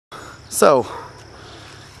So,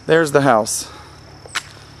 there's the house.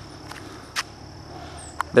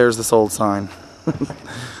 There's the sold sign.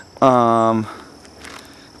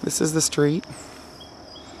 This is the street.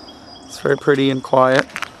 It's very pretty and quiet.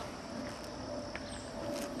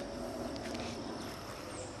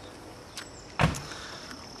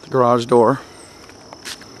 The garage door.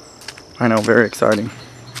 I know, very exciting.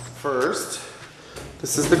 First,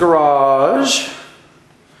 this is the garage.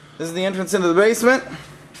 This is the entrance into the basement.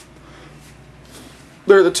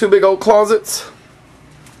 There are the two big old closets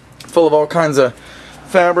full of all kinds of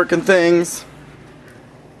fabric and things.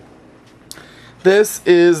 This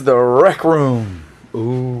is the rec room.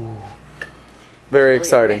 Ooh. Very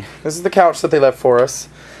exciting. This is the couch that they left for us.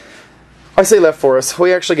 I say left for us.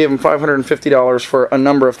 We actually gave them $550 for a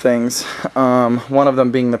number of things. One of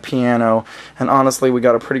them being the piano. And honestly, we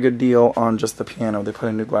got a pretty good deal on just the piano. They put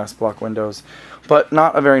in new glass block windows. But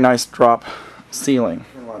not a very nice drop ceiling.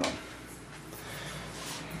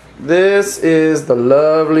 This is the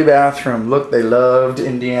lovely bathroom. Look, they loved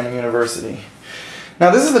Indiana University.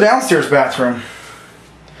 Now this is the downstairs bathroom.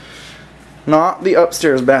 Not the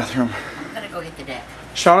upstairs bathroom. I'm gonna go hit the deck.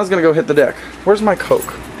 Shauna's gonna go hit the deck. Where's my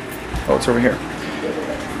Coke? Oh, it's over here.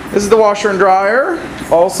 This is the washer and dryer.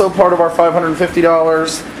 Also part of our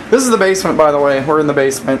 $550. This is the basement, by the way. We're in the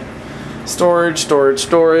basement. Storage, storage,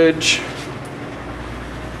 storage.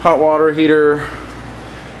 Hot water heater.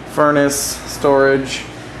 Furnace, storage.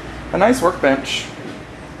 A nice workbench.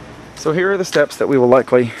 So here are the steps that we will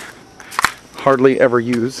likely hardly ever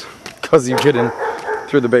use because you get in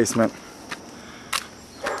through the basement.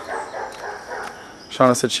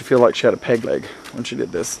 Shauna said she felt like she had a peg leg when she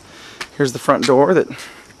did this. Here's the front door that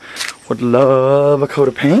would love a coat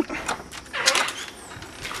of paint.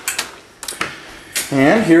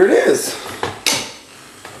 And here it is.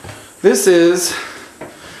 This is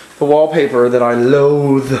the wallpaper that I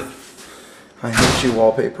loathe. I hate you,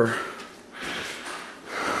 wallpaper.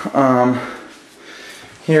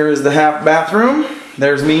 Here is the half bathroom.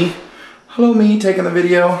 There's me. Hello, me, taking the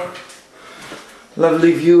video.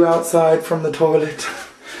 Lovely view outside from the toilet.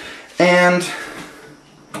 And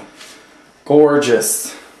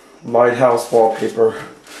gorgeous lighthouse wallpaper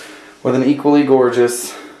with an equally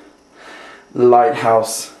gorgeous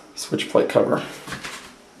lighthouse switch plate cover.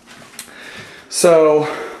 So,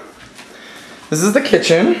 this is the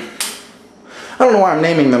kitchen. I don't know why I'm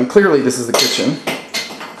naming them. Clearly this is the kitchen.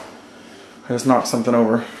 I just knocked something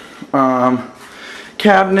over.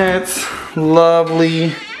 Cabinets,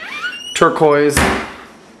 lovely turquoise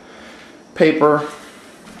paper.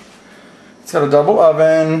 It's got a double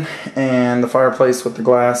oven and the fireplace with the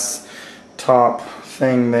glass top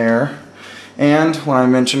thing there. And when I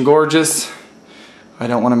mention gorgeous, I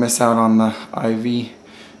don't want to miss out on the ivy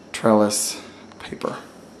trellis paper.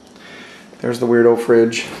 There's the weirdo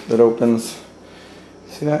fridge that opens.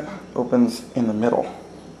 See that? Opens in the middle.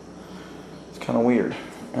 It's kind of weird.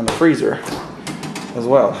 And the freezer as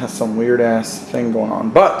well has some weird ass thing going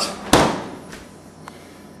on. But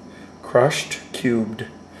crushed, cubed,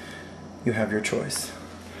 you have your choice.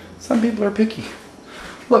 Some people are picky.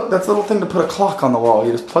 Look, that's a little thing to put a clock on the wall.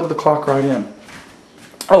 You just plug the clock right in.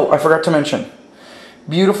 Oh, I forgot to mention.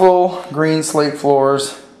 Beautiful green slate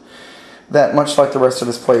floors that, much like the rest of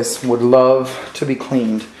this place, would love to be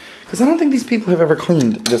cleaned. Because I don't think these people have ever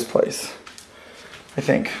cleaned this place. I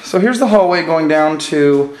think. So here's the hallway going down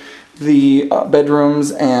to the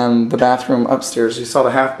bedrooms and the bathroom upstairs. You saw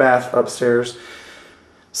the half bath upstairs.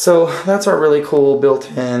 So that's our really cool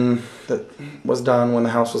built-in that was done when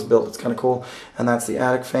the house was built. It's kind of cool. And that's the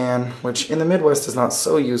attic fan, which in the Midwest is not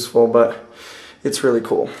so useful, but it's really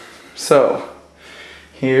cool. So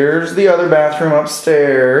here's the other bathroom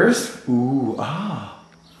upstairs. Ooh, ah.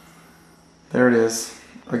 There it is.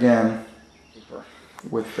 Again,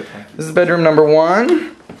 with the this is bedroom number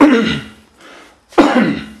 1.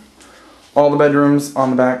 All the bedrooms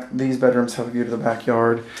on the back, these bedrooms have a view to the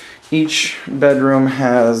backyard. Each bedroom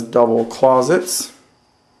has double closets.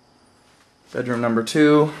 Bedroom number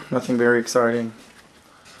 2, nothing very exciting.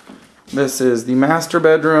 This is the master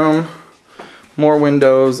bedroom. More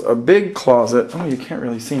windows, a big closet. Oh, you can't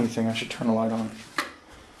really see anything. I should turn the light on.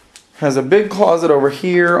 Has a big closet over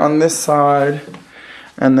here on this side.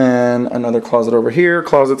 And then another closet over here.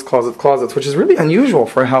 Closets, closets, closets, which is really unusual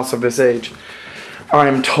for a house of this age,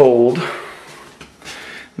 I'm told.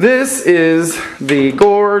 This is the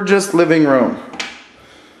gorgeous living room.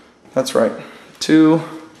 That's right. 2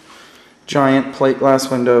 giant plate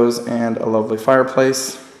glass windows and a lovely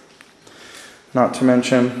fireplace. Not to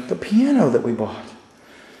mention the piano that we bought.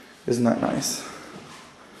 Isn't that nice?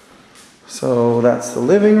 So that's the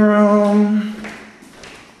living room.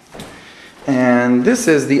 And this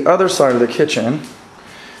is the other side of the kitchen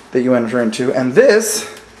that you enter into. And this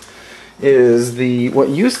is what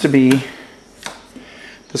used to be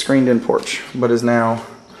the screened-in porch, but is now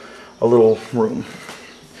a little room.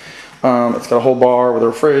 It's got a whole bar with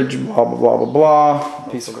a fridge, blah, blah, blah, blah, blah.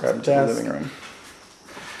 Piece of crap to the living room.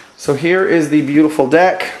 So here is the beautiful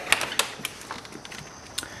deck.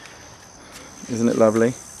 Isn't it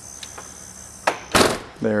lovely?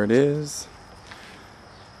 There it is.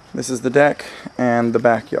 This is the deck and the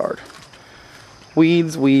backyard.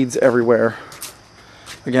 Weeds everywhere.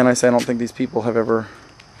 Again, I say I don't think these people have ever,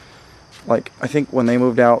 like, I think when they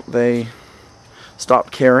moved out, they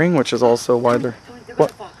stopped caring, which is also why they're...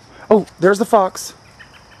 What? Oh, there's the fox.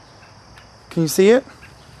 Can you see it?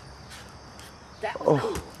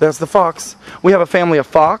 Oh, there's the fox. We have a family of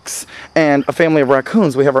fox and a family of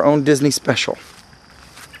raccoons. We have our own Disney special.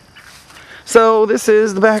 So this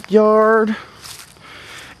is the backyard.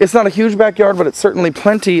 It's not a huge backyard, but it's certainly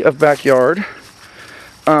plenty of backyard.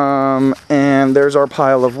 And there's our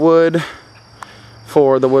pile of wood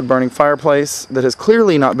for the wood-burning fireplace that has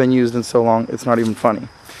clearly not been used in so long, it's not even funny.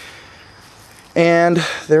 And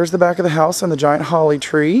there's the back of the house and the giant holly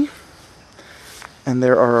tree. And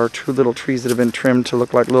there are our two little trees that have been trimmed to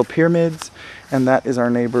look like little pyramids. And that is our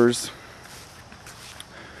neighbor's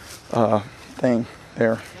thing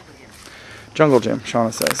there. Jungle gym,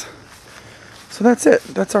 Shauna says. So that's it.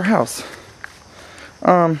 That's our house.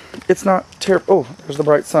 It's not terrible. Oh, there's the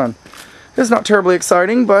bright sun. It's not terribly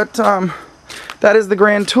exciting, but that is the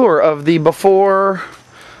grand tour of the before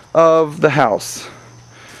of the house.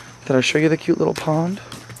 Did I show you the cute little pond?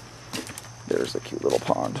 There's the cute little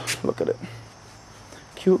pond. Look at it.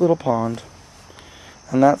 Cute little pond.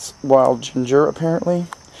 And that's wild ginger, apparently.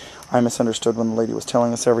 I misunderstood when the lady was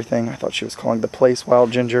telling us everything. I thought she was calling the place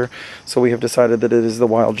Wild Ginger. So we have decided that it is the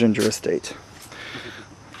Wild Ginger Estate.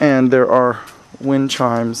 And there are wind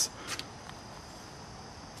chimes.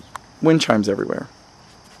 Wind chimes everywhere.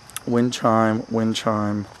 Wind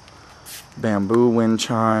chime, bamboo wind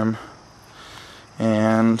chime,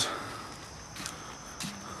 and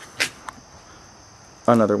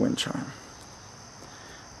another wind chime.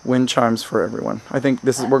 Wind chimes for everyone. I think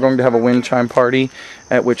we're going to have a wind chime party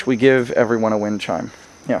at which we give everyone a wind chime.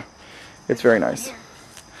 Yeah, it's very nice.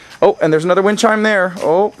 Oh, and there's another wind chime there.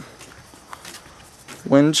 Oh,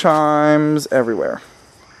 wind chimes everywhere.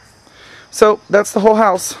 So that's the whole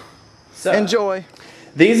house. So, enjoy.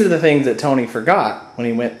 These are the things that Tony forgot when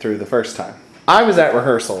he went through the first time. I was at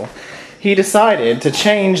rehearsal. He decided to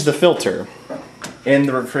change the filter in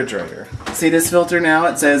the refrigerator. See this filter now?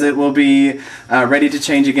 It says it will be ready to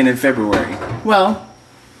change again in February. Well,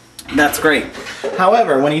 that's great.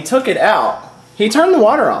 However, when he took it out, he turned the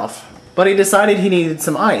water off, but he decided he needed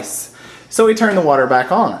some ice. So he turned the water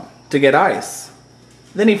back on to get ice.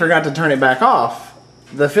 Then he forgot to turn it back off.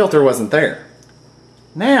 The filter wasn't there.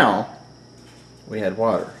 Now, we had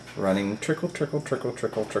water running trickle, trickle, trickle,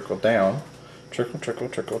 trickle, trickle down. Trickle, trickle,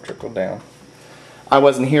 trickle, trickle down. I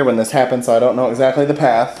wasn't here when this happened, so I don't know exactly the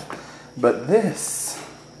path. But this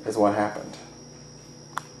is what happened.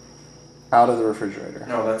 Out of the refrigerator.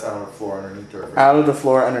 No, that's out of the floor underneath the refrigerator. Out of the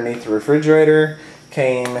floor underneath the refrigerator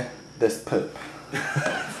came this poop.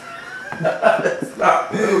 It's not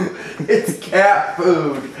poop. It's cat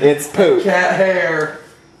food. It's poop. Cat hair.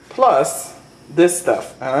 Plus this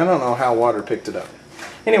stuff. And I don't know how water picked it up.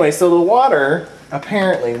 Anyway, so the water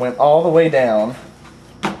apparently went all the way down.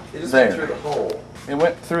 It just there. went through the hole. It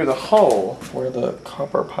went through the hole. Where the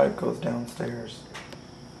copper pipe goes downstairs.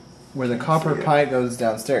 Where the copper pipe goes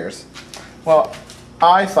downstairs. Well,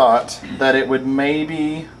 I thought that it would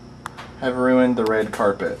maybe have ruined the red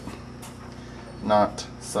carpet. Not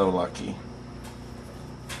so lucky.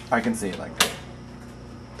 I can see it like that.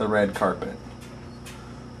 The red carpet.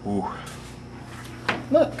 Ooh.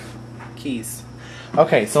 Look. Keys.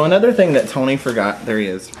 Okay, so another thing that Tony forgot, there he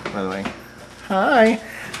is, by the way. Hi.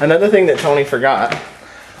 Another thing that Tony forgot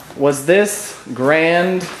was this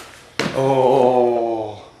grand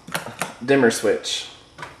dimmer switch.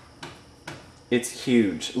 It's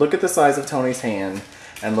huge. Look at the size of Tony's hand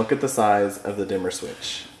and look at the size of the dimmer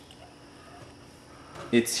switch.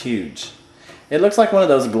 It's huge. It looks like one of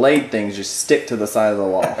those Glade things you stick to the side of the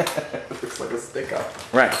wall. It looks like a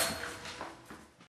stick-up. Right.